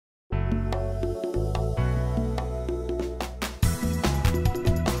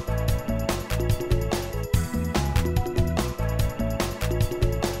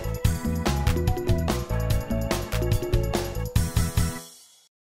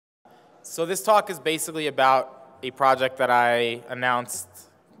So this talk is basically about a project that I announced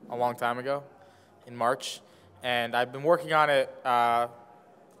a long time ago in March. And I've been working on it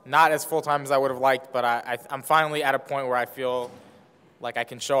not as full-time as I would have liked, but I'm finally at a point where I feel like I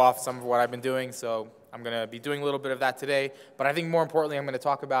can show off some of what I've been doing. So I'm going to be doing a little bit of that today. But I think more importantly, I'm going to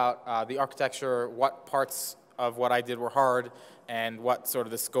talk about the architecture, what parts of what I did were hard, and what sort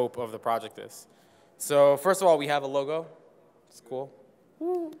of the scope of the project is. So first of all, we have a logo. It's cool.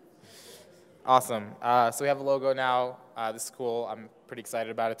 Woo. Awesome. So we have a logo now. This is cool. I'm pretty excited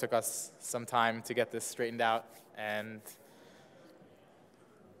about it. It took us some time to get this straightened out, and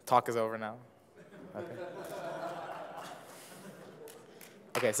talk is over now. Okay.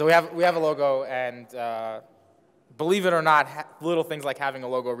 Okay, so we have a logo, and believe it or not, little things like having a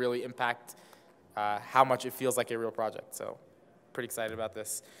logo really impact how much it feels like a real project. So pretty excited about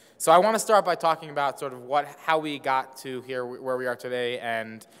this. So I want to start by talking about sort of how we got to here where we are today,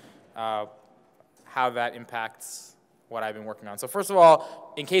 and how that impacts what I've been working on. So first of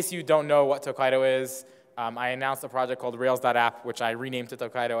all, in case you don't know what Tokaido is, I announced a project called Rails.app, which I renamed to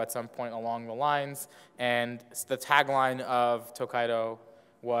Tokaido at some point along the lines. And the tagline of Tokaido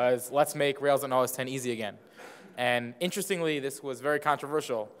was, let's make Rails on OS X easy again. And interestingly, this was very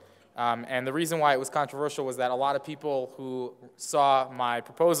controversial. And the reason why it was controversial was that a lot of people who saw my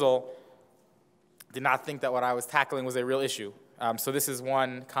proposal did not think that what I was tackling was a real issue. So this is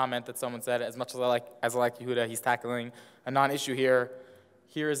one comment that someone said, as much as I like Yehuda, he's tackling a non-issue here.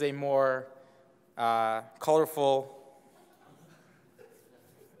 Here is a more colorful.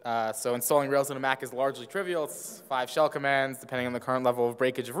 So installing Rails on a Mac is largely trivial. It's 5 shell commands, depending on the current level of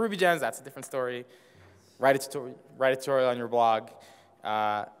breakage of Ruby gems. That's a different story. Write a tutorial on your blog.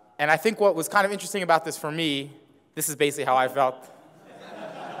 And I think what was kind of interesting about this for me, this is basically how I felt.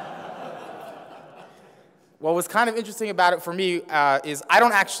 What was kind of interesting about it for me is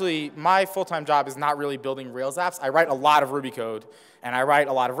my full-time job is not really building Rails apps. I write a lot of Ruby code, and I write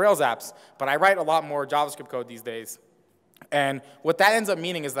a lot of Rails apps, but I write a lot more JavaScript code these days. And what that ends up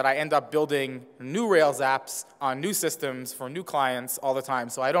meaning is that I end up building new Rails apps on new systems for new clients all the time.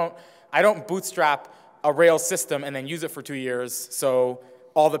 So I don't bootstrap a Rails system and then use it for 2 years, so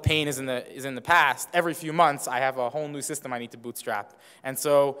all the pain is in the past. Every few months, I have a whole new system I need to bootstrap. And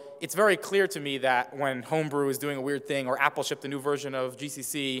so it's very clear to me that when Homebrew is doing a weird thing, or Apple shipped a new version of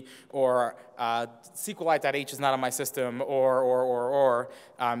GCC, or SQLite.h is not on my system, or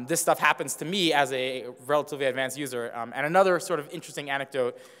this stuff happens to me as a relatively advanced user. And another sort of interesting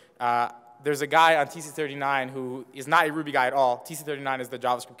anecdote, there's a guy on TC39 who is not a Ruby guy at all. TC39 is the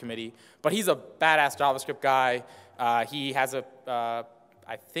JavaScript committee, but he's a badass JavaScript guy. He has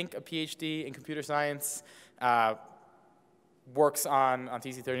I think a PhD in computer science, works on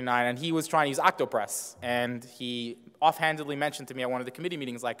TC39, and he was trying to use Octopress. And he offhandedly mentioned to me at one of the committee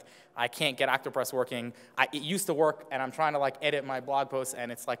meetings, like, I can't get Octopress working. It used to work, and I'm trying to like edit my blog posts,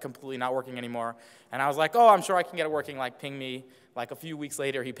 and it's like completely not working anymore. And I was like, oh, I'm sure I can get it working, like ping me. Like a few weeks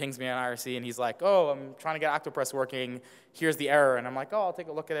later, he pings me on IRC, and he's like, oh, I'm trying to get Octopress working. Here's the error. And I'm like, oh, I'll take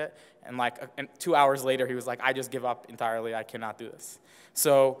a look at it. And like 2 hours later, he was like, I just give up entirely. I cannot do this.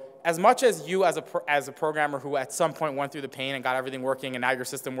 So as much as you as a programmer who at some point went through the pain and got everything working, and now your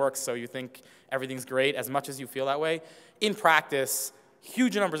system works, so you think everything's great, as much as you feel that way, in practice,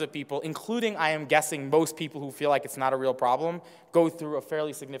 huge numbers of people, including, I am guessing, most people who feel like it's not a real problem, go through a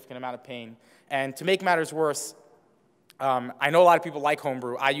fairly significant amount of pain. And to make matters worse, I know a lot of people like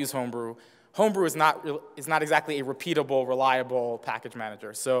Homebrew. I use Homebrew. Homebrew is not exactly a repeatable, reliable package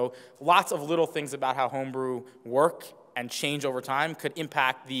manager. So lots of little things about how Homebrew work and change over time could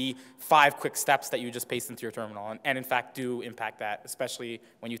impact the 5 quick steps that you just paste into your terminal, and in fact do impact that, especially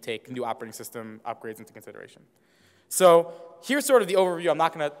when you take new operating system upgrades into consideration. So here's sort of the overview. I'm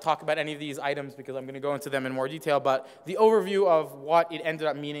not going to talk about any of these items because I'm going to go into them in more detail, but the overview of what it ended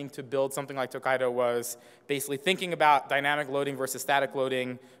up meaning to build something like Tokaido was basically thinking about dynamic loading versus static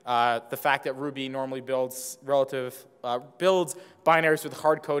loading, the fact that Ruby normally builds binaries with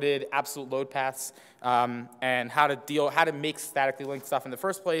hard-coded absolute load paths, and how to make statically linked stuff in the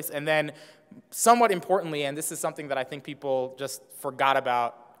first place, and then somewhat importantly, and this is something that I think people just forgot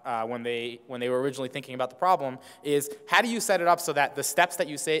about when they were originally thinking about the problem, is how do you set it up so that the steps that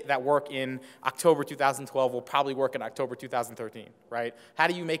you say that work in October 2012 will probably work in October 2013, right? How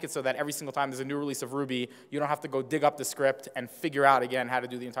do you make it so that every single time there's a new release of Ruby, you don't have to go dig up the script and figure out again how to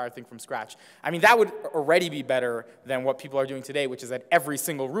do the entire thing from scratch? I mean, that would already be better than what people are doing today, which is that every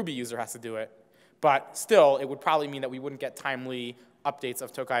single Ruby user has to do it. But still, it would probably mean that we wouldn't get timely updates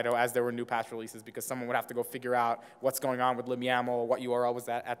of Tokaido as there were new patch releases, because someone would have to go figure out what's going on with libyaml, what URL was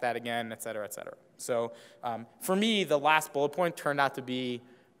at that again, et cetera, et cetera. So for me, the last bullet point turned out to be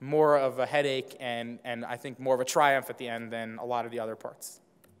more of a headache and I think more of a triumph at the end than a lot of the other parts.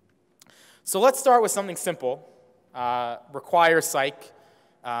 So let's start with something simple, require psych.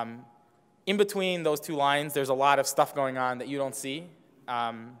 In between those two lines, there's a lot of stuff going on that you don't see.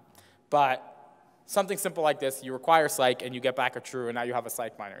 But something simple like this, you require psych and you get back a true, and now you have a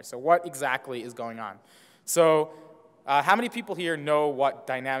psych binary. So what exactly is going on? So how many people here know what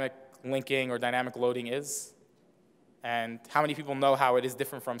dynamic linking or dynamic loading is? And how many people know how it is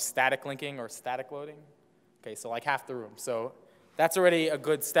different from static linking or static loading? Okay, so like half the room. So that's already a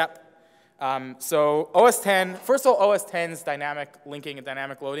good step. So OS 10, first of all, OS 10's dynamic linking and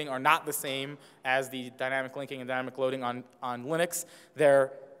dynamic loading are not the same as the dynamic linking and dynamic loading on Linux.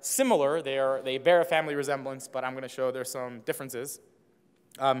 They're similar, they bear a family resemblance, but I'm going to show there's some differences.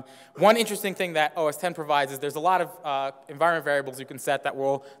 One interesting thing that OS 10 provides is there's a lot of environment variables you can set that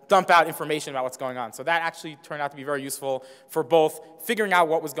will dump out information about what's going on. So that actually turned out to be very useful for both figuring out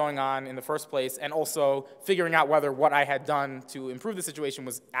what was going on in the first place and also figuring out whether what I had done to improve the situation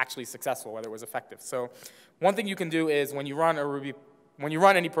was actually successful, whether it was effective. So one thing you can do is when you run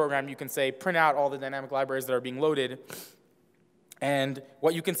any program, you can say print out all the dynamic libraries that are being loaded. And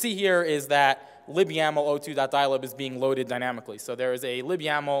what you can see here is that libyaml o2.dylib is being loaded dynamically. So there is a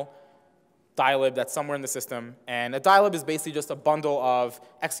libyaml dylib that's somewhere in the system. And a dylib is basically just a bundle of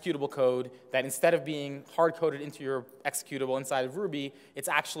executable code that instead of being hard-coded into your executable inside of Ruby, it's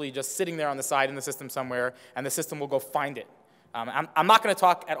actually just sitting there on the side in the system somewhere, and the system will go find it. I'm not going to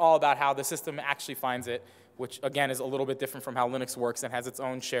talk at all about how the system actually finds it, which again is a little bit different from how Linux works and has its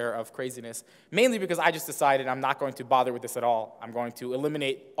own share of craziness, mainly because I just decided I'm not going to bother with this at all. I'm going to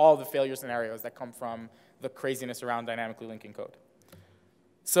eliminate all the failure scenarios that come from the craziness around dynamically linking code.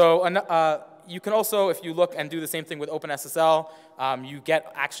 So you can also, if you look and do the same thing with OpenSSL, you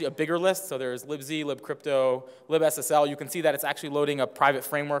get actually a bigger list. So there's libc, libcrypto, libSSL. You can see that it's actually loading a private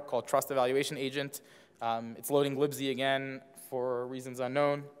framework called Trust Evaluation Agent. It's loading libc again for reasons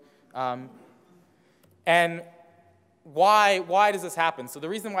unknown. And why does this happen? So the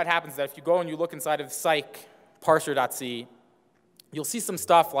reason why it happens is that if you go and you look inside of psych parser.c, you'll see some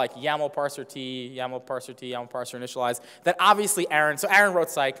stuff like YAML parser t, YAML parser t, YAML parser initialize, that obviously so Aaron wrote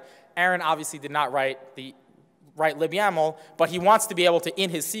psych. Aaron obviously did not write libyaml, but he wants to be able to, in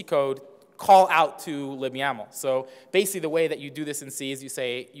his C code, call out to libyaml. So basically the way that you do this in C is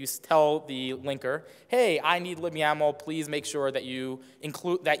you tell the linker, hey, I need libyaml, please make sure that you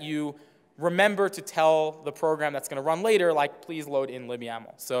remember to tell the program that's going to run later, like, please load in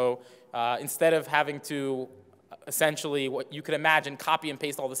libyaml. So instead of having to essentially, what you could imagine, copy and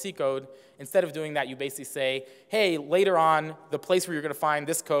paste all the C code, instead of doing that, you basically say, hey, later on, the place where you're going to find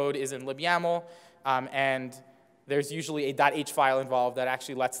this code is in libyaml, and there's usually a .h file involved that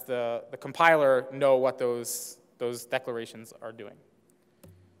actually lets the compiler know what those declarations are doing.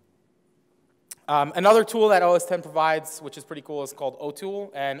 Another tool that OS 10 provides, which is pretty cool, is called otool.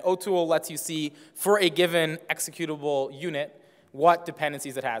 And otool lets you see, for a given executable unit, what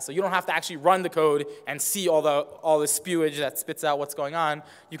dependencies it has. So you don't have to actually run the code and see all the spewage that spits out what's going on.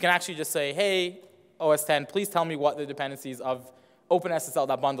 You can actually just say, hey, OS 10, please tell me what the dependencies of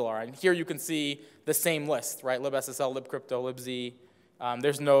OpenSSL.bundle are. And here you can see the same list, right? libSSL, libcrypto, libc.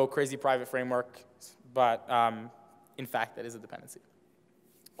 There's no crazy private framework, but in fact, that is a dependency.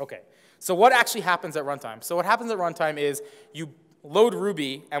 Okay. So what actually happens at runtime? So what happens at runtime is you load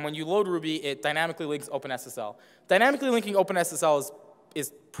Ruby, and when you load Ruby, it dynamically links OpenSSL. Dynamically linking OpenSSL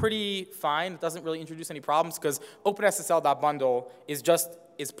is pretty fine. It doesn't really introduce any problems because OpenSSL.bundle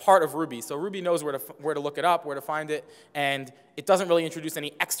is part of Ruby. So Ruby knows where to look it up, where to find it, and it doesn't really introduce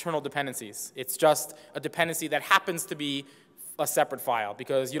any external dependencies. It's just a dependency that happens to be a separate file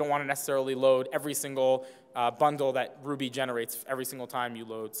because you don't want to necessarily load every single bundle that Ruby generates every single time you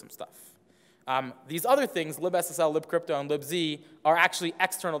load some stuff. These other things, libSSL, libcrypto, and libc, are actually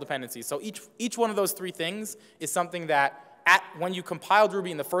external dependencies. So each one of those three things is something that when you compiled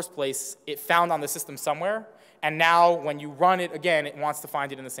Ruby in the first place, it found on the system somewhere. And now when you run it again, it wants to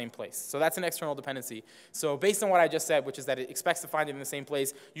find it in the same place. So that's an external dependency. So based on what I just said, which is that it expects to find it in the same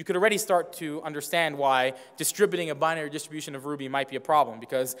place, you could already start to understand why distributing a binary distribution of Ruby might be a problem.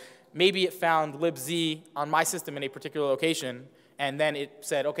 Because maybe it found libc on my system in a particular location, and then it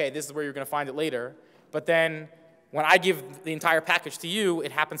said, okay, this is where you're going to find it later. But then when I give the entire package to you,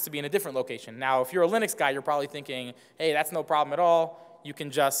 it happens to be in a different location. Now, if you're a Linux guy, you're probably thinking, hey, that's no problem at all. You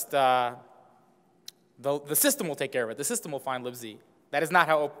can just, the system will take care of it. The system will find libc. That is not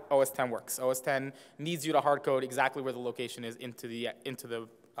how OS 10 works. OS 10 needs you to hard code exactly where the location is into the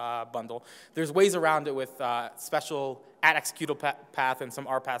bundle. There's ways around it with special @executable path and some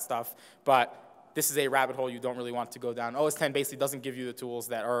rpath stuff, but this is a rabbit hole you don't really want to go down. OS 10 basically doesn't give you the tools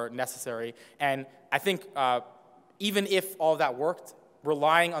that are necessary. And I think even if all of that worked,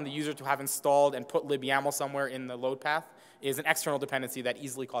 relying on the user to have installed and put libyaml somewhere in the load path is an external dependency that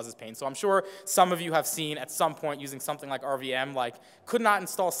easily causes pain. So I'm sure some of you have seen at some point using something like RVM, like could not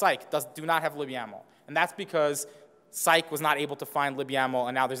install psych, do not have libyaml. And that's because psych was not able to find libyaml,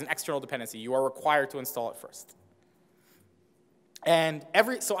 and now there's an external dependency. You are required to install it first. And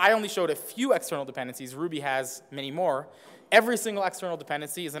so I only showed a few external dependencies. Ruby has many more. Every single external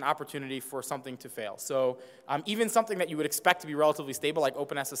dependency is an opportunity for something to fail. So even something that you would expect to be relatively stable, like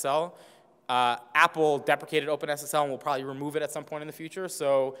OpenSSL, Apple deprecated OpenSSL and will probably remove it at some point in the future.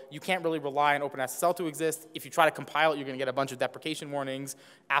 So you can't really rely on OpenSSL to exist. If you try to compile it, you're going to get a bunch of deprecation warnings.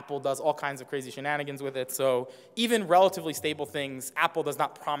 Apple does all kinds of crazy shenanigans with it. So even relatively stable things, Apple does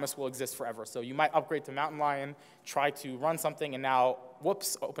not promise will exist forever. So you might upgrade to Mountain Lion, try to run something, and now,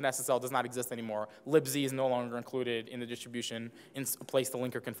 whoops, OpenSSL does not exist anymore. libz is no longer included in the distribution in a place the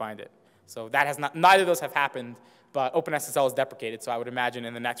linker can find it. So that has not, neither of those have happened, but OpenSSL is deprecated, so I would imagine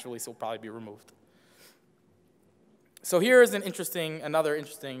in the next release it will probably be removed. So here's another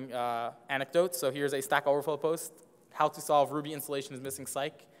interesting anecdote. So here's a Stack Overflow post, how to solve Ruby installation is missing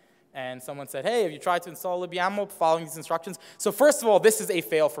psych. And someone said, hey, have you tried to install libyaml following these instructions? So first of all, this is a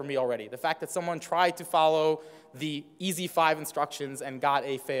fail for me already. The fact that someone tried to follow the easy 5 instructions and got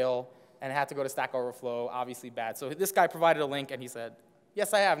a fail and had to go to Stack Overflow, obviously bad. So this guy provided a link and he said,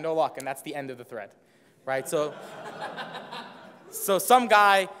 yes, I have, no luck, and that's the end of the thread, right? So, so some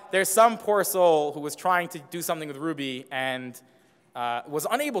guy, there's some poor soul who was trying to do something with Ruby and was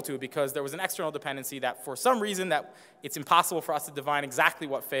unable to because there was an external dependency that for some reason that it's impossible for us to divine exactly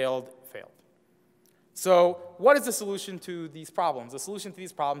what failed. So what is the solution to these problems? The solution to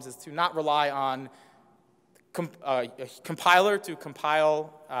these problems is to not rely on a compiler to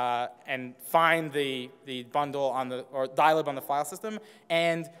compile and find the bundle on the, or dilib on the file system,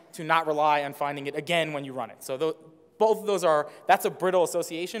 and to not rely on finding it again when you run it. So both of those that's a brittle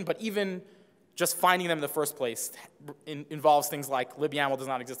association, but even just finding them in the first place involves things like libyaml does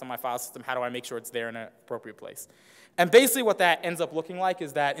not exist on my file system. How do I make sure it's there in an appropriate place? And basically what that ends up looking like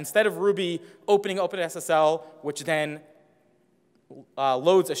is that instead of Ruby opening OpenSSL, which then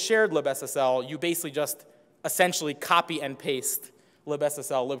loads a shared libSSL, you basically just essentially copy and paste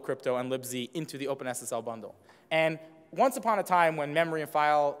libSSL, libcrypto, and libz into the OpenSSL bundle. And once upon a time when memory and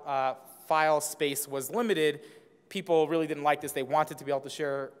file space was limited, people really didn't like this. They wanted to be able to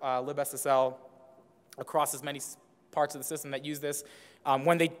share libSSL across as many parts of the system that use this.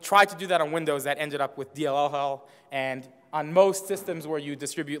 When they tried to do that on Windows, that ended up with DLL hell. And on most systems where you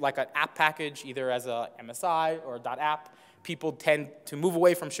distribute like an app package, either as a MSI or a .app, people tend to move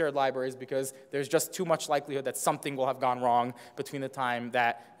away from shared libraries because there's just too much likelihood that something will have gone wrong between the time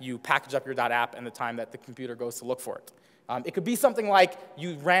that you package up your .app and the time that the computer goes to look for it. It could be something like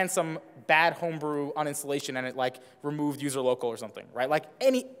you ran some bad homebrew uninstallation and it like removed user local or something, right? Like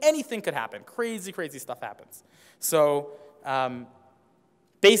anything could happen. Crazy, crazy stuff happens. So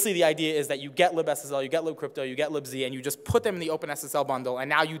basically the idea is that you get libSSL, you get libcrypto, you get libz, and you just put them in the OpenSSL bundle, and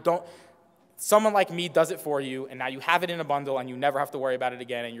now you don't, someone like me does it for you, and now you have it in a bundle, and you never have to worry about it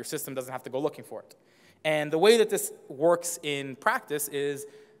again, and your system doesn't have to go looking for it. And the way that this works in practice is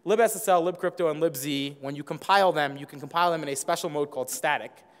libSSL, libcrypto, and libz, when you compile them, you can compile them in a special mode called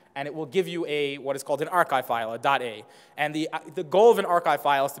static, and it will give you what is called an archive file, a .a. And the goal of an archive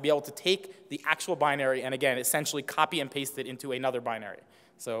file is to be able to take the actual binary and, again, essentially copy and paste it into another binary.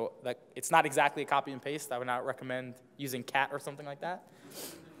 So it's not exactly a copy and paste. I would not recommend using cat or something like that.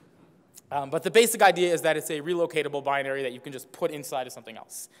 But the basic idea is that it's a relocatable binary that you can just put inside of something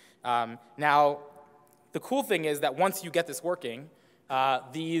else. Now, the cool thing is that once you get this working,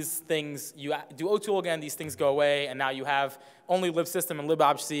 these things, you do OTool again, these things go away, and now you have only libsystem and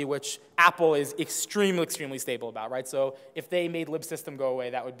libobfc, which Apple is extremely, extremely stable about, right? So if they made libsystem go away,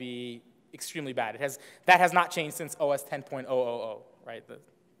 that would be extremely bad. That has not changed since OS 10.000, right?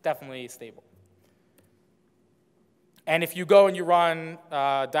 Definitely stable. And if you go and you run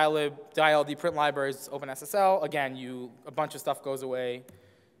dild print libraries, OpenSSL, again, a bunch of stuff goes away,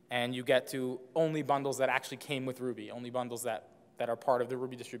 and you get to only bundles that actually came with Ruby, only bundles that are part of the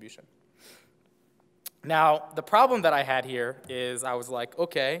Ruby distribution. Now, the problem that I had here is I was like,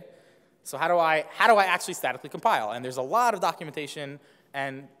 okay, so how do I actually statically compile? And there's a lot of documentation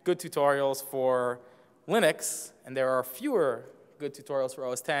and good tutorials for Linux, and there are fewer good tutorials for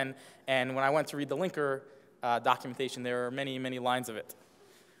OS 10. And when I went to read the linker documentation, there are many, many lines of it.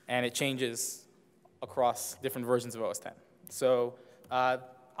 And it changes across different versions of OS 10. So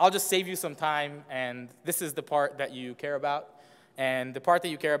I'll just save you some time, and this is the part that you care about. And the part that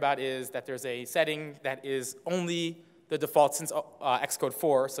you care about is that there's a setting that is only the default since Xcode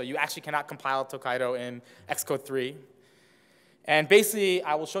 4, so you actually cannot compile Tokaido in Xcode 3. And basically,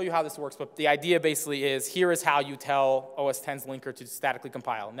 I will show you how this works, but the idea basically is here is how you tell OS X's linker to statically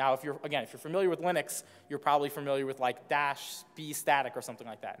compile. Now, if you're familiar with Linux, you're probably familiar with like -b static or something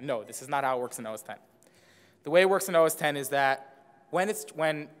like that. No, this is not how it works in OS X. The way it works in OS X is that when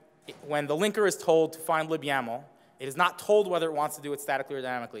the linker is told to find libyaml, it is not told whether it wants to do it statically or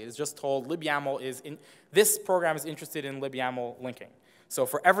dynamically. It is just told libyaml this program is interested in libyaml linking. So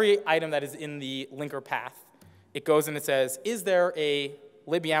for every item that is in the linker path, it goes and it says, is there a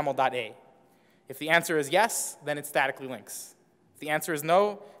libyaml.a? If the answer is yes, then it statically links. If the answer is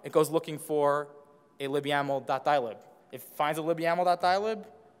no, it goes looking for a libyaml.dylib. If it finds a libyaml.dylib,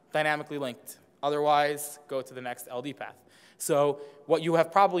 dynamically linked. Otherwise, go to the next LD path. So what you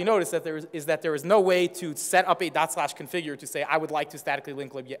have probably noticed is that there is no way to set up a /configure to say, I would like to statically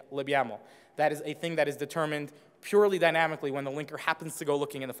link libyaml. That is a thing that is determined purely dynamically when the linker happens to go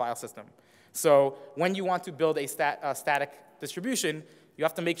looking in the file system. So when you want to build a static distribution, you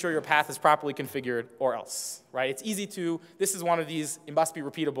have to make sure your path is properly configured or else, right? It's easy to, this is one of these, it must be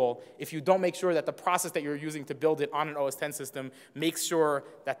repeatable. If you don't make sure that the process that you're using to build it on an OS X system makes sure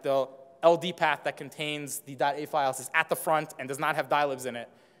that the LD path that contains the .a files is at the front and does not have dylibs in it,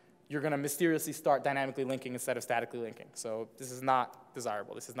 you're going to mysteriously start dynamically linking instead of statically linking. So this is not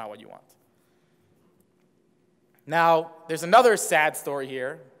desirable. This is not what you want. Now, there's another sad story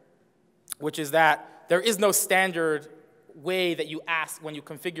here, which is that there is no standard way that you ask when you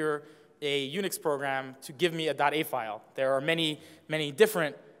configure a Unix program to give me a .a file. There are many, many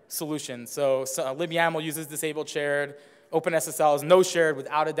different solutions. So libyaml uses disabled shared. OpenSSL is no shared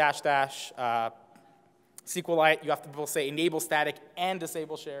without a --. SQLite, you have to both say enable static and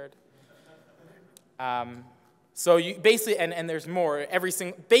disable shared. So you basically, and there's more.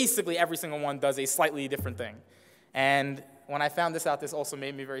 Basically every single one does a slightly different thing. And when I found this out, this also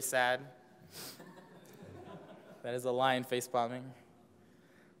made me very sad. That is a lion face bombing.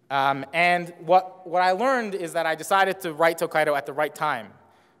 And what I learned is that I decided to write Tokaido at the right time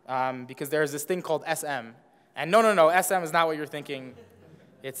because there's this thing called SM. And no, SM is not what you're thinking.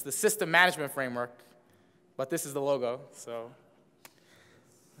 It's the system management framework, but this is the logo, so.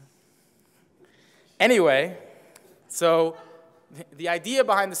 Anyway, so the idea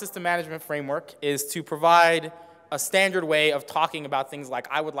behind the system management framework is to provide a standard way of talking about things like,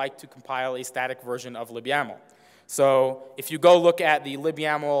 I would like to compile a static version of libyaml. So if you go look at the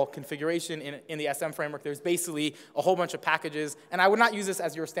libyaml configuration in the SM framework, there's basically a whole bunch of packages. And I would not use this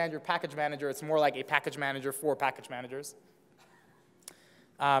as your standard package manager. It's more like a package manager for package managers.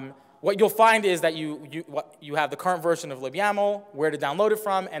 What you'll find is that you have the current version of libyaml, where to download it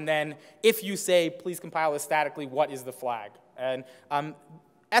from, and then if you say, please compile this statically, what is the flag? And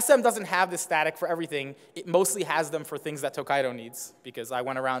SM doesn't have this static for everything. It mostly has them for things that Tokaido needs, because I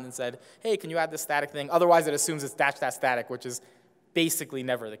went around and said, hey, can you add this static thing? Otherwise, it assumes it's --static, which is basically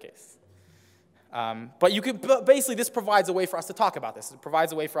never the case. But basically, this provides a way for us to talk about this. It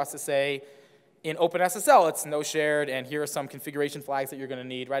provides a way for us to say, in OpenSSL, it's no shared, and here are some configuration flags that you're going to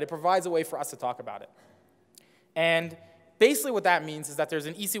need, right? It provides a way for us to talk about it. And basically what that means is that there's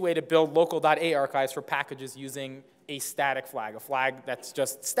an easy way to build local.a archives for packages using a static flag, a flag that's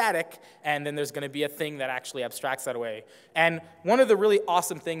just static, and then there's going to be a thing that actually abstracts that away. And one of the really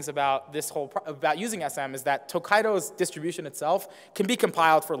awesome things about about using SM is that Tokaido's distribution itself can be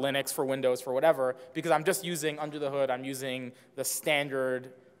compiled for Linux, for Windows, for whatever, because I'm just using, under the hood, I'm using the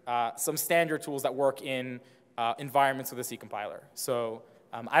standard, some standard tools that work in environments with a C compiler. So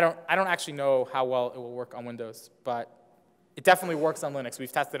I don't actually know how well it will work on Windows, but it definitely works on Linux.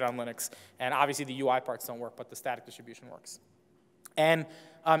 We've tested it on Linux. And obviously, the UI parts don't work, but the static distribution works. And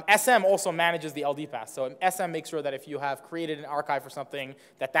SM also manages the LD path. So SM makes sure that if you have created an archive for something,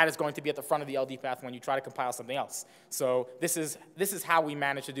 that is going to be at the front of the LD path when you try to compile something else. So this is how we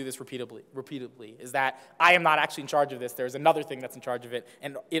manage to do this repeatedly, is that I am not actually in charge of this. There's another thing that's in charge of it,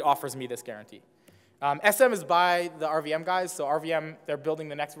 and it offers me this guarantee. SM is by the RVM guys. So RVM, they're building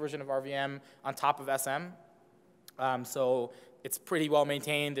the next version of RVM on top of SM. So it's pretty well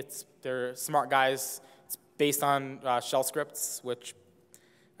maintained. They're smart guys. It's based on shell scripts, which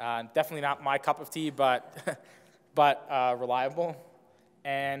definitely not my cup of tea, but reliable.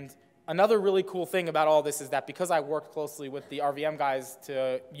 And another really cool thing about all this is that because I worked closely with the RVM guys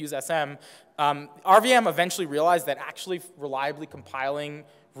to use SM, RVM eventually realized that actually reliably compiling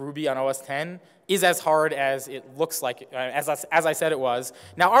Ruby on OS X is as hard as it looks like, as I said it was.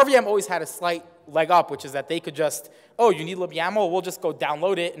 Now, RVM always had a slight leg up, which is that they could just, oh, you need libyaml, we'll just go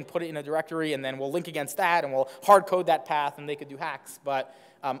download it and put it in a directory, and then we'll link against that, and we'll hard code that path, and they could do hacks. But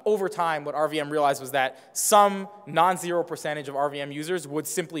over time, what RVM realized was that some non-zero percentage of RVM users would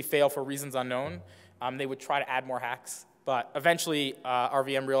simply fail for reasons unknown. They would try to add more hacks. But eventually,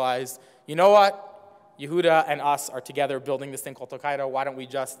 RVM realized, you know what? Yehuda and us are together building this thing called Tokaido. Why don't we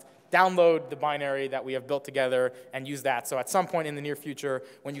just download the binary that we have built together and use that? So at some point in the near future,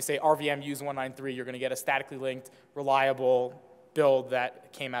 when you say RVM use 193, you're going to get a statically linked, reliable build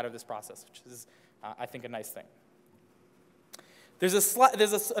that came out of this process, which is, I think, a nice thing. There's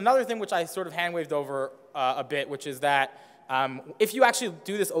another thing which I sort of hand-waved over a bit, which is that if you actually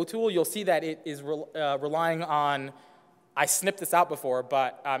do this O-tool, you'll see that it is relying on, I snipped this out before,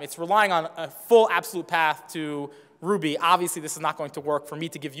 but it's relying on a full absolute path to Ruby. Obviously, this is not going to work for me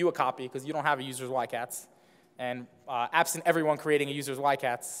to give you a copy because you don't have a user's YCats. And absent everyone creating a user's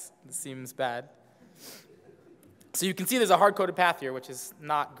YCats, this seems bad. So you can see there's a hard-coded path here, which is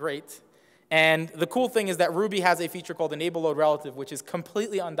not great. And the cool thing is that Ruby has a feature called enable load relative, which is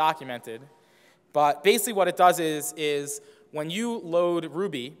completely undocumented. But basically what it does is when you load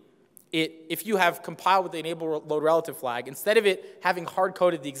Ruby, if you have compiled with the enable load relative flag, instead of it having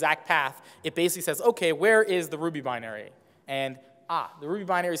hard-coded the exact path, it basically says, OK, where is the Ruby binary? And the Ruby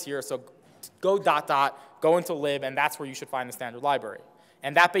binary is here, so go ... go into lib, and that's where you should find the standard library.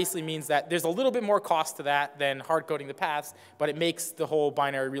 And that basically means that there's a little bit more cost to that than hard-coding the paths, but it makes the whole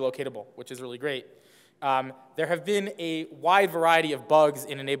binary relocatable, which is really great. There have been a wide variety of bugs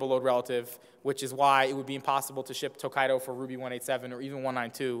in enable load relative, which is why it would be impossible to ship Tokaido for Ruby 187 or even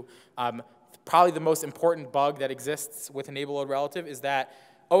 192. Probably the most important bug that exists with enable load relative is that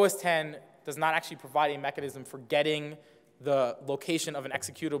OS X does not actually provide a mechanism for getting the location of an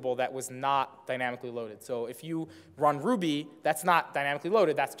executable that was not dynamically loaded. So if you run Ruby, that's not dynamically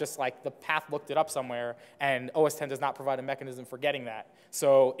loaded. That's just like the path looked it up somewhere, and OS X does not provide a mechanism for getting that.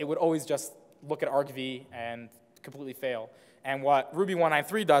 So it would always just look at argv and completely fail. And what Ruby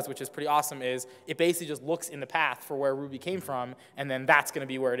 193 does, which is pretty awesome, is it basically just looks in the path for where Ruby came from, and then that's going to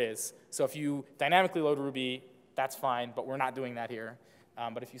be where it is. So if you dynamically load Ruby, that's fine, but we're not doing that here.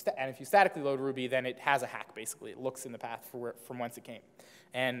 But if you statically load Ruby, then it has a hack, basically. It looks in the path from whence it came.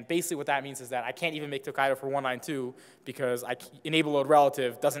 And basically what that means is that I can't even make Tokaido for 192 because enable load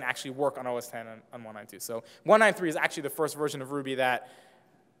relative doesn't actually work on OS X on 192. So 193 is actually the first version of Ruby that,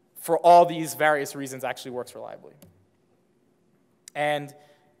 for all these various reasons, actually works reliably. And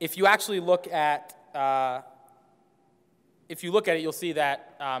if you actually look at it, you'll see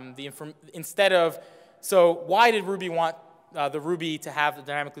that so why did Ruby want the Ruby to have the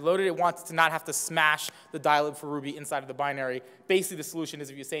dynamically loaded? It wants to not have to smash the dilib for Ruby inside of the binary. Basically, the solution is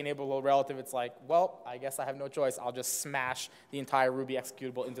if you say enable load relative, it's like, well, I guess I have no choice. I'll just smash the entire Ruby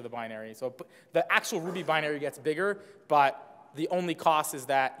executable into the binary. So the actual Ruby binary gets bigger, but the only cost is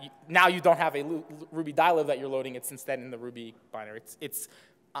that now you don't have a Ruby dilib that you're loading. It's instead in the Ruby binary. It's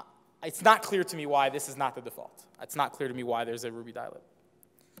not clear to me why this is not the default. It's not clear to me why there's a Ruby dilib.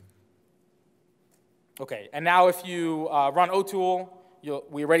 OK, and now if you run OTool,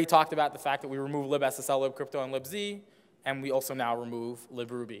 we already talked about the fact that we remove libSSL, libcrypto, and libz, and we also now remove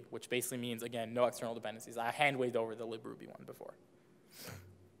libruby, which basically means, again, no external dependencies. I hand-waved over the libruby one before.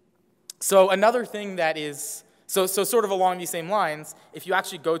 So another thing that is, so sort of along these same lines, if you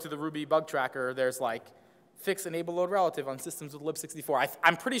actually go to the Ruby bug tracker, there's like fix enable load relative on systems with lib64.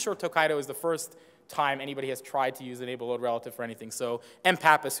 I'm pretty sure Tokaido is the first time anybody has tried to use enable load relative for anything. So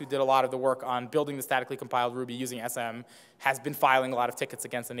Pappas, who did a lot of the work on building the statically compiled Ruby using SM, has been filing a lot of tickets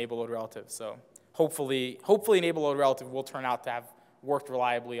against enable load relative. So hopefully enable load relative will turn out to have worked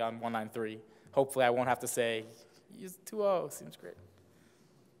reliably on 193. Hopefully I won't have to say, use 2.0, seems great.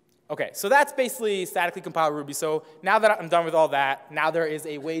 OK, so that's basically statically compiled Ruby. So now that I'm done with all that, now there is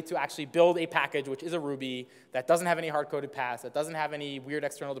a way to actually build a package which is a Ruby that doesn't have any hard-coded paths, that doesn't have any weird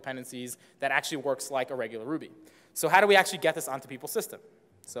external dependencies, that actually works like a regular Ruby. So how do we actually get this onto people's system?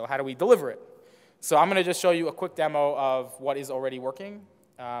 So how do we deliver it? So I'm going to just show you a quick demo of what is already working.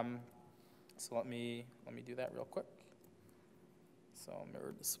 So let me do that real quick. So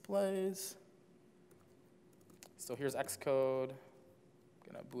mirror displays. So here's Xcode.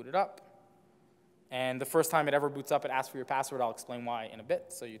 Going to boot it up. And the first time it ever boots up, it asks for your password. I'll explain why in a bit.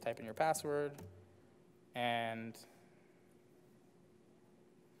 So you type in your password. And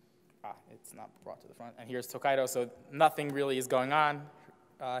it's not brought to the front. And here's Tokaido. So nothing really is going on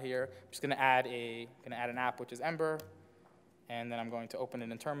here. I'm just going to add an app, which is Ember. And then I'm going to open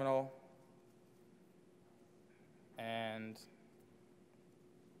it in terminal. And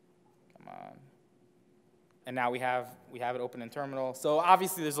come on. And now we have it open in terminal. So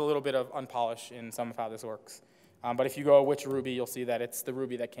obviously there's a little bit of unpolish in some of how this works. But if you go which Ruby, you'll see that it's the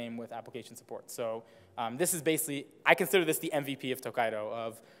Ruby that came with application support. So this is basically, I consider this the MVP of Tokaido,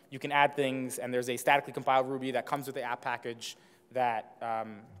 of you can add things, and there's a statically compiled Ruby that comes with the app package that,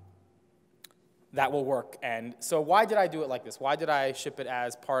 that will work. And so why did I do it like this? Why did I ship it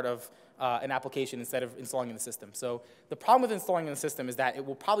as part of an application instead of installing in the system? So the problem with installing in the system is that it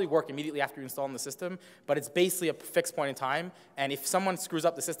will probably work immediately after you install in the system, but it's basically a fixed point in time, and if someone screws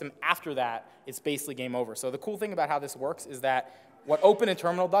up the system after that, it's basically game over. So the cool thing about how this works is that what open in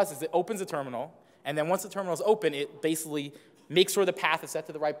terminal does is it opens a terminal, and then once the terminal is open, it basically makes sure the path is set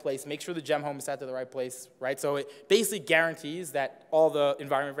to the right place, make sure the gem home is set to the right place, right? So it basically guarantees that all the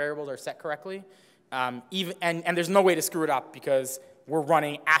environment variables are set correctly, and there's no way to screw it up because we're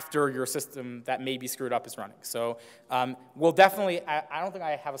running after your system that may be screwed up is running. So we'll definitely, I don't think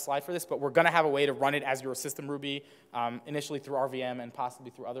I have a slide for this, but we're going to have a way to run it as your system Ruby, initially through RVM and possibly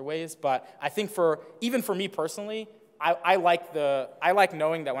through other ways. But I think even for me personally, I like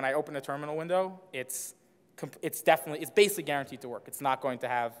knowing that when I open a terminal window, it's basically guaranteed to work. It's not going to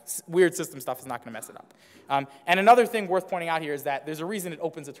have weird system stuff. Is not going to mess it up. And another thing worth pointing out here is that there's a reason it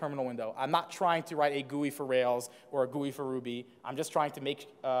opens a terminal window. I'm not trying to write a GUI for Rails or a GUI for Ruby. I'm just trying to make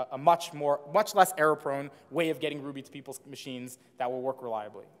a much less error-prone way of getting Ruby to people's machines that will work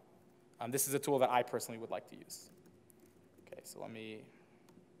reliably. This is a tool that I personally would like to use. Okay, so let me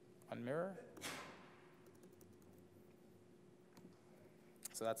unmirror.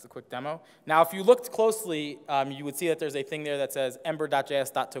 So that's the quick demo. Now, if you looked closely, you would see that there's a thing there that says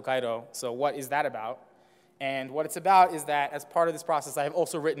ember.js.tokaido. So what is that about? And what it's about is that as part of this process, I have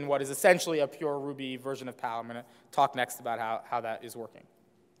also written what is essentially a pure Ruby version of PAL. I'm going to talk next about how that is working.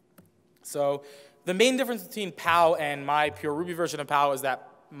 So the main difference between PAL and my pure Ruby version of PAL is that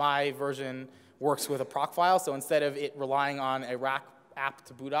my version works with a proc file. So instead of it relying on a rack app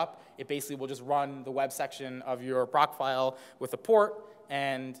to boot up, it basically will just run the web section of your proc file with a port,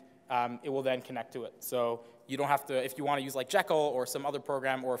 and it will then connect to it. So you don't have to, if you want to use like Jekyll or some other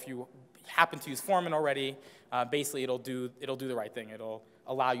program, or if you happen to use Foreman already, basically it'll do the right thing. It'll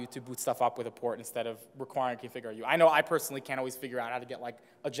allow you to boot stuff up with a port instead of requiring config.ru. I know I personally can't always figure out how to get like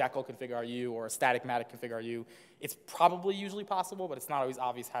a Jekyll config.ru or a static-matic config.ru. It's probably usually possible, but it's not always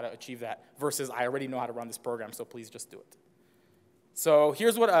obvious how to achieve that, versus I already know how to run this program, so please just do it. So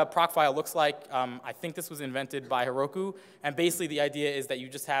here's what a proc file looks like. I think this was invented by Heroku, and basically the idea is that you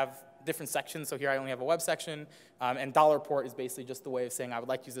just have different sections. So here I only have a web section, and $port is basically just the way of saying I would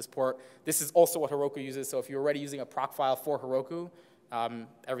like to use this port. This is also what Heroku uses, so if you're already using a proc file for Heroku,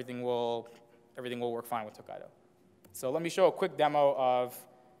 everything will work fine with Tokaido. So let me show a quick demo of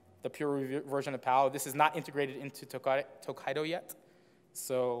the pure version of PAL. This is not integrated into Tokaido yet,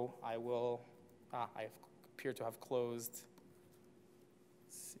 so I appear to have closed.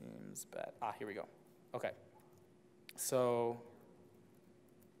 Seems bad. Here we go. Okay. So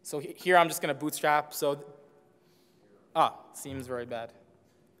here I'm just going to bootstrap. Seems very bad.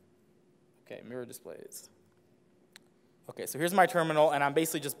 Okay, mirror displays. Okay, so here's my terminal, and I'm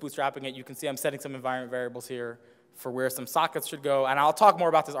basically just bootstrapping it. You can see I'm setting some environment variables here for where some sockets should go, and I'll talk more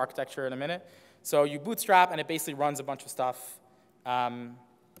about this architecture in a minute. So you bootstrap, and it basically runs a bunch of stuff. And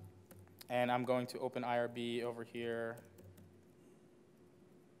I'm going to open IRB over here.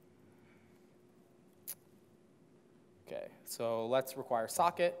 Okay, so let's require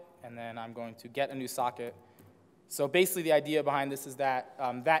socket, and then I'm going to get a new socket. So basically the idea behind this is that,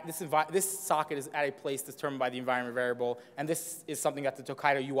 this socket is at a place determined by the environment variable, and this is something that the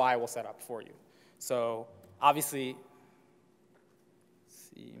Tokaido UI will set up for you. So obviously,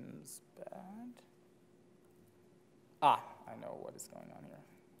 seems bad. I know what is going on here.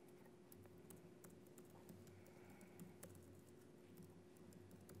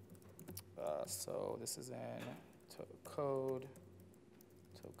 So this is in code,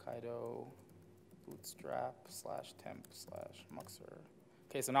 Tokaido, bootstrap /temp/muxer.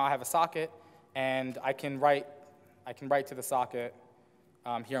 Okay, so now I have a socket, and I can write to the socket.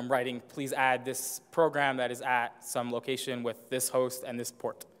 Here I'm writing, please add this program that is at some location with this host and this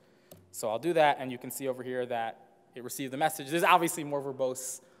port. So I'll do that, and you can see over here that it received the message. There's obviously more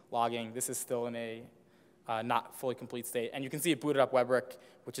verbose logging. This is still in a not fully complete state. And you can see it booted up WebRick,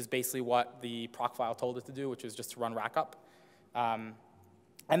 which is basically what the proc file told it to do, which is just to run rackup. And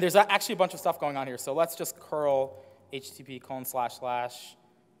there's actually a bunch of stuff going on here. So let's just curl http://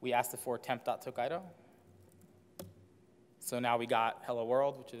 we asked it for temp.tokaido. So now we got hello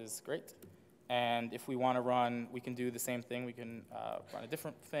world, which is great. And if we want to run, we can do the same thing. We can run a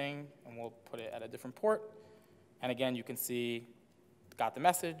different thing, and we'll put it at a different port. And again, you can see got the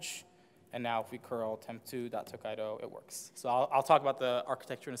message. And now if we curl temp2.tokaido, it works. So I'll talk about the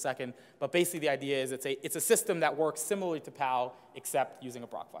architecture in a second. But basically the idea is it's a system that works similarly to POW, except using a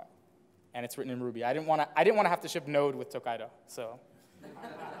proc file. And it's written in Ruby. I didn't want to have to ship Node with Tokaido. So. Okay.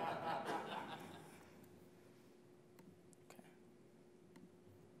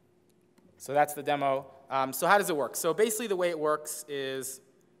 So that's the demo. So how does it work? So basically the way it works is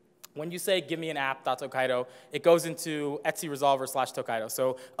when you say, give me an app.tokaido, it goes into Etsy Resolver /Tokaido.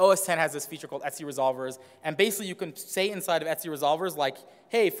 So OS 10 has this feature called Etsy Resolvers. And basically, you can say inside of Etsy Resolvers, like,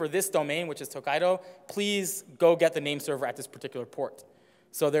 hey, for this domain, which is Tokaido, please go get the name server at this particular port.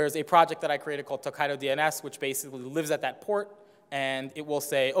 So there's a project that I created called Tokaido DNS, which basically lives at that port. And it will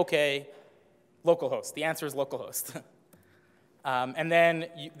say, OK, localhost. The answer is localhost. And then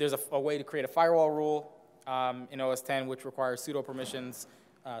there's a way to create a firewall rule in OS 10, which requires sudo permissions.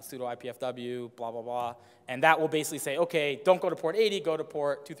 Sudo IPFW, blah, blah, blah. And that will basically say, OK, don't go to port 80, go to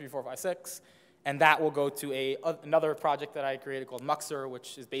port 23456. And that will go to another project that I created called Muxer,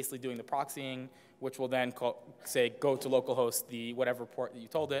 which is basically doing the proxying, which will then say, go to localhost, the whatever port that you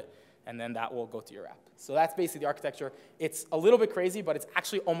told it, and then that will go to your app. So that's basically the architecture. It's a little bit crazy, but it's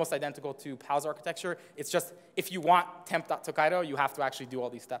actually almost identical to POW's architecture. It's just, if you want temp.tokaido, you have to actually do all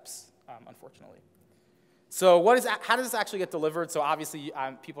these steps, unfortunately. So how does this actually get delivered? So obviously,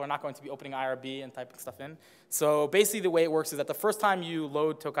 people are not going to be opening IRB and typing stuff in. So basically, the way it works is that the first time you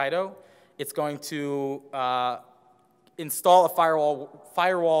load Tokaido, it's going to install a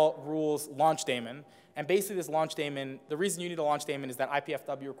firewall rules launch daemon. And basically, this launch daemon, the reason you need a launch daemon is that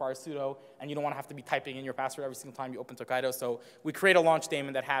IPFW requires sudo, and you don't want to have to be typing in your password every single time you open Tokaido. So we create a launch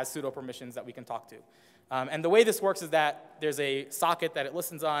daemon that has sudo permissions that we can talk to. And the way this works is that there's a socket that it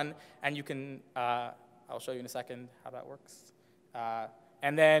listens on, and you can I'll show you in a second how that works.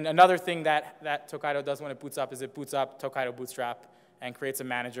 And then another thing that Tokaido does when it boots up is it boots up Tokaido Bootstrap and creates a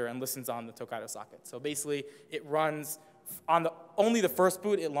manager and listens on the Tokaido socket. So basically, it runs on only the first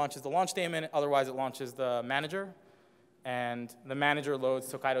boot, it launches the launch daemon. Otherwise, it launches the manager. And the manager loads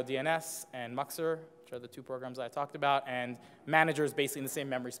Tokaido DNS and Muxer, which are the two programs I talked about. And manager is basically in the same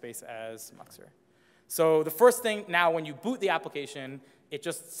memory space as Muxer. So the first thing now, when you boot the application, it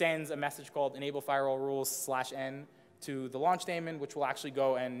just sends a message called enable firewall rules /n to the launch daemon, which will actually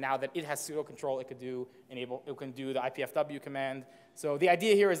go, and now that it has sudo control, it can do the IPFW command. So the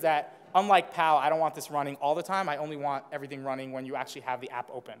idea here is that, unlike POW, I don't want this running all the time. I only want everything running when you actually have the app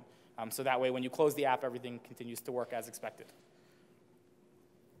open. So that way, when you close the app, everything continues to work as expected.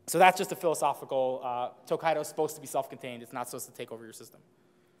 So that's just a philosophical, Tokaido is supposed to be self-contained. It's not supposed to take over your system.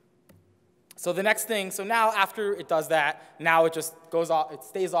 So the next thing, so now after it does that, now it just goes off, it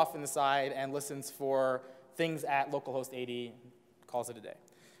stays off in the side and listens for things at localhost 80, calls it a day.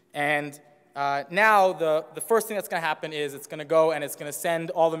 And now the first thing that's going to happen is it's going to go and it's going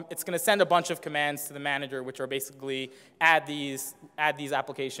to send a bunch of commands to the manager, which are basically add these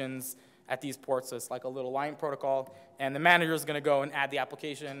applications at these ports. So it's like a little line protocol. And the manager is going to go and add the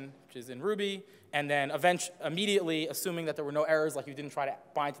application, which is in Ruby. And then immediately, assuming that there were no errors, like you didn't try to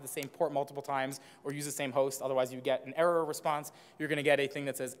bind to the same port multiple times or use the same host, otherwise you get an error response, you're going to get a thing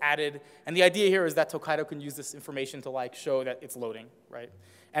that says added. And the idea here is that Tokaido can use this information to like show that it's loading, right?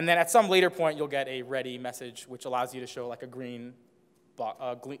 And then at some later point, you'll get a ready message, which allows you to show like a green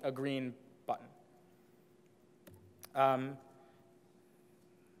button.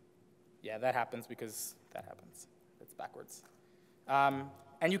 Yeah, that happens because that happens. It's backwards.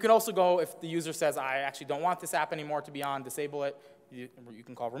 And you can also go, if the user says, I actually don't want this app anymore to be on, disable it. You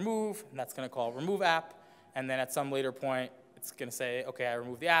can call remove, and that's going to call remove app. And then at some later point, it's going to say, OK, I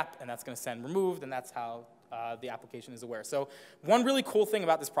removed the app, and that's going to send removed, and that's how the application is aware. So one really cool thing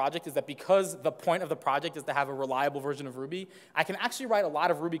about this project is that because the point of the project is to have a reliable version of Ruby, I can actually write a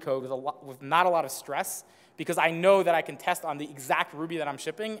lot of Ruby code with not a lot of stress, because I know that I can test on the exact Ruby that I'm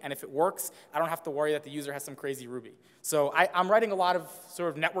shipping, and if it works, I don't have to worry that the user has some crazy Ruby. So I'm writing a lot of sort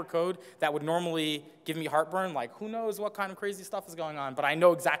of network code that would normally give me heartburn, like who knows what kind of crazy stuff is going on, but I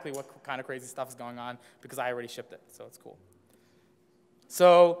know exactly what kind of crazy stuff is going on because I already shipped it, so it's cool.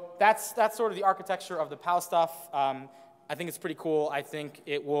 So that's sort of the architecture of the POW stuff. I think it's pretty cool. I think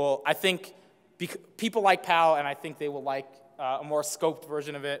people like POW, and I think they will like a more scoped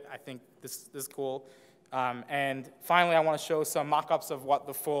version of it. I think this is cool. And finally, I want to show some mock-ups of what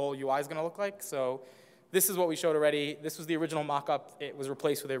the full UI is going to look like. So this is what we showed already. This was the original mock-up. It was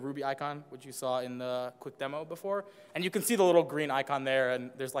replaced with a Ruby icon, which you saw in the quick demo before. And you can see the little green icon there,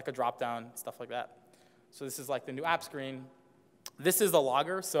 and there's like a drop-down, stuff like that. So this is like the new app screen. This is the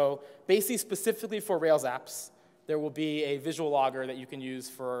logger. So basically, specifically for Rails apps, there will be a visual logger that you can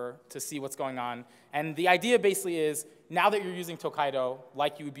use to see what's going on. And the idea basically is, now that you're using Tokaido,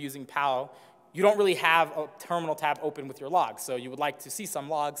 like you would be using PAL, you don't really have a terminal tab open with your logs. So you would like to see some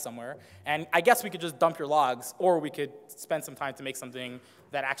logs somewhere. And I guess we could just dump your logs, or we could spend some time to make something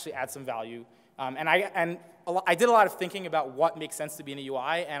that actually adds some value. I did a lot of thinking about what makes sense to be in a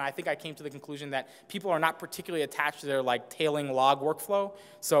UI, and I think I came to the conclusion that people are not particularly attached to their tailing log workflow.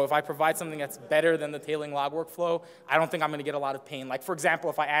 So if I provide something that's better than the tailing log workflow, I don't think I'm going to get a lot of pain. Like, for example,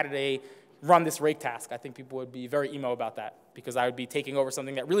 if I added a run this rake task, I think people would be very emo about that, because I would be taking over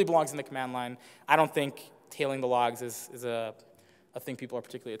something that really belongs in the command line. I don't think tailing the logs is a thing people are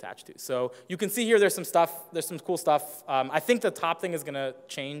particularly attached to. So you can see here there's some stuff, there's some cool stuff. I think the top thing is going to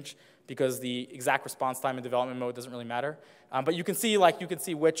change, because the exact response time in development mode doesn't really matter. But you can see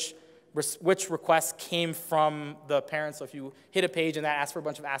which requests came from the parent. So if you hit a page and that asks for a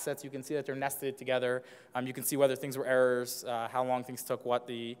bunch of assets, you can see that they're nested together. You can see whether things were errors, how long things took,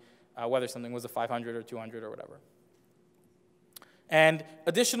 whether something was a 500 or 200 or whatever. And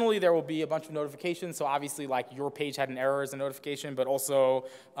additionally, there will be a bunch of notifications. So obviously, your page had an error as a notification, but also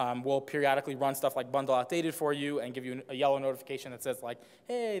we'll periodically run stuff like bundle outdated for you and give you a yellow notification that says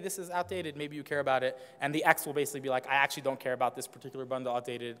hey, this is outdated, maybe you care about it. And the X will basically be I actually don't care about this particular bundle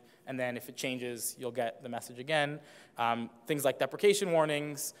outdated. And then if it changes, you'll get the message again. Things like deprecation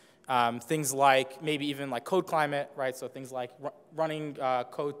warnings, things like maybe even code climate, right? So things like running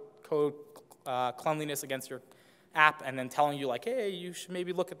code cleanliness against your app and then telling you hey, you should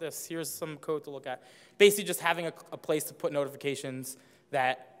maybe look at this. Here's some code to look at. Basically just having a place to put notifications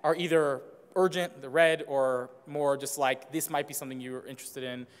that are either urgent, the red, or more just this might be something you're interested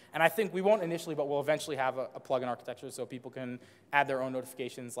in. And I think we won't initially, but we'll eventually have a plugin architecture so people can add their own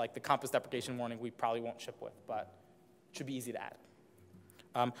notifications, like the compass deprecation warning we probably won't ship with, but it should be easy to add.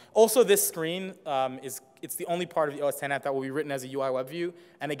 Also, this screen, it's the only part of the OS X app that will be written as a UI web view.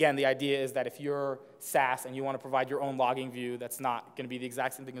 And again, the idea is that if you're SaaS and you want to provide your own logging view that's not going to be the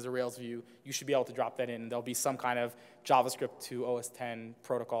exact same thing as a Rails view, you should be able to drop that in. There'll be some kind of JavaScript to OS X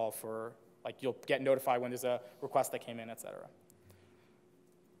protocol for, you'll get notified when there's a request that came in, et cetera.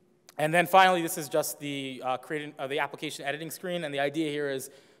 And then finally, this is just the application editing screen. And the idea here is,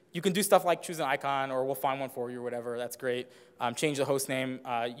 you can do stuff like choose an icon, or we'll find one for you, or whatever. That's great. Change the host name.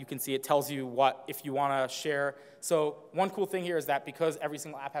 You can see it tells you if you want to share. So one cool thing here is that because every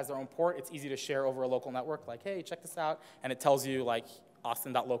single app has their own port, it's easy to share over a local network. Hey, check this out. And it tells you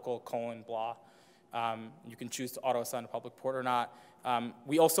austin.local:blah. You can choose to auto-assign a public port or not.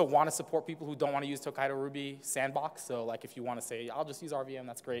 We also want to support people who don't want to use Tokaido Ruby sandbox. So if you want to say, I'll just use RVM,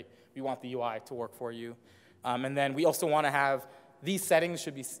 that's great. We want the UI to work for you. And then we also want to have these settings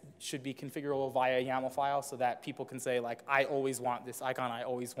should be configurable via a YAML file so that people can say, I always want this icon, I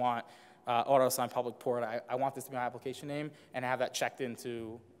always want auto-assign public port, I want this to be my application name, and have that checked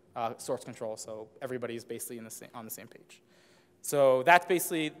into source control so everybody's basically on the same page. So that's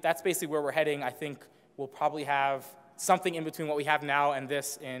basically where we're heading. I think we'll probably have something in between what we have now and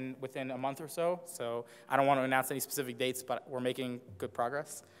this within a month or so. So I don't want to announce any specific dates, but we're making good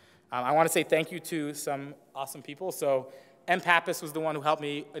progress. I want to say thank you to some awesome people. So Pappas was the one who helped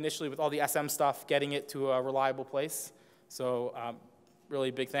me initially with all the SM stuff, getting it to a reliable place. So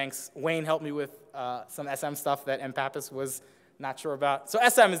really big thanks. Wayne helped me with some SM stuff that Pappas was not sure about. So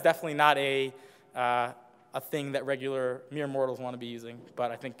SM is definitely not a thing that regular mere mortals want to be using, but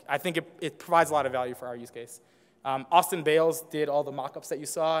I think it provides a lot of value for our use case. Austin Bales did all the mock-ups that you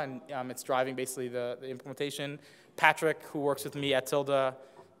saw, and it's driving basically the implementation. Patrick, who works with me at Tilda,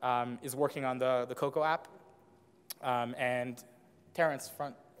 is working on the Cocoa app. And Terrence,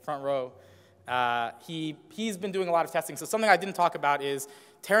 front row, he's been doing a lot of testing. So something I didn't talk about is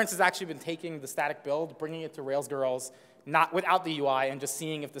Terrence has actually been taking the static build, bringing it to Rails Girls, not without the UI, and just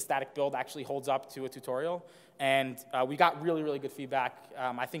seeing if the static build actually holds up to a tutorial. And we got really, really good feedback.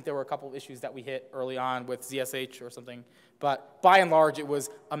 I think there were a couple of issues that we hit early on with ZSH or something. But by and large, it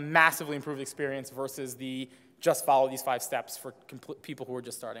was a massively improved experience versus the just follow these 5 steps for people who are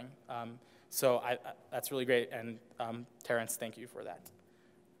just starting. So that's really great, and Terrence, thank you for that.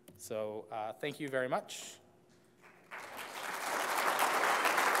 So thank you very much.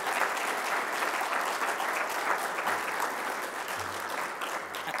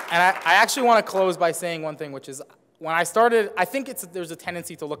 And I actually want to close by saying one thing, which is when I started, I think there's a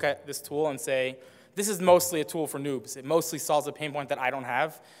tendency to look at this tool and say, this is mostly a tool for noobs. It mostly solves a pain point that I don't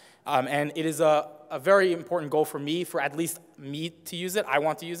have. And it is a very important goal for me, for at least me to use it. I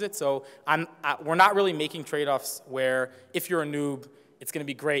want to use it. So we're not really making trade-offs where if you're a noob, it's going to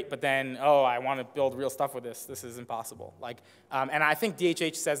be great, but then, oh, I want to build real stuff with this. This is impossible. And I think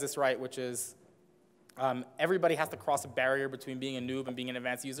DHH says this right, which is Everybody has to cross a barrier between being a noob and being an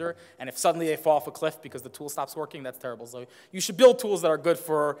advanced user, and if suddenly they fall off a cliff because the tool stops working, that's terrible. So you should build tools that are good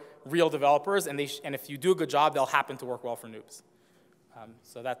for real developers, and if you do a good job, they'll happen to work well for noobs.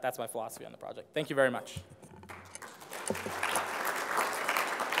 So that's my philosophy on the project. Thank you very much.